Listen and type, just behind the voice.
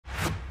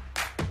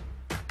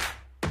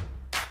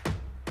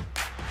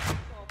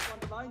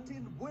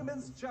U19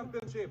 Women's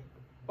Championship,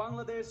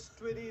 Bangladesh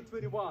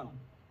 2021,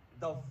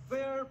 the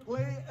Fair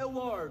Play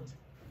Award.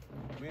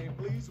 May I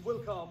please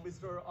welcome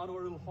Mr.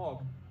 Anwarul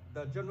Haq,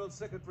 the General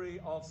Secretary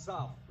of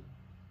SAFF.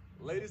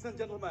 Ladies and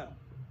gentlemen,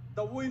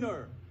 the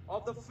winner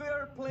of the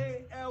Fair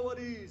Play Award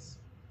is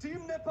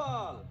Team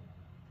Nepal.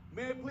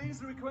 May I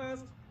please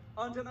request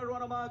Anjana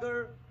Rana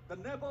Magar, the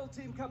Nepal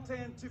team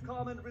captain, to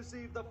come and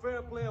receive the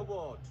Fair Play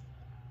Award.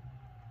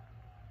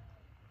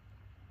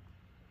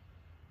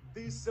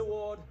 This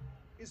award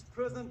is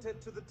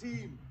presented to the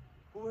team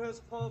who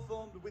has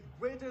performed with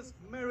greatest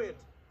merit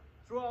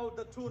throughout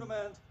the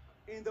tournament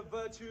in the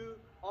virtue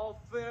of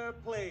fair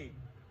play.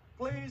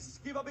 Please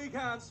give a big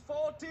hands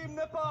for Team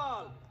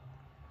Nepal.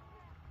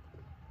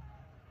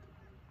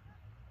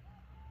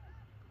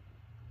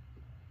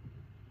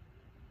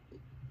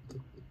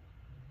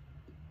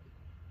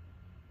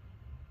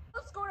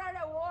 Scorer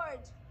Award.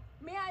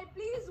 May I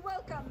please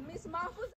welcome Ms. Mahfouz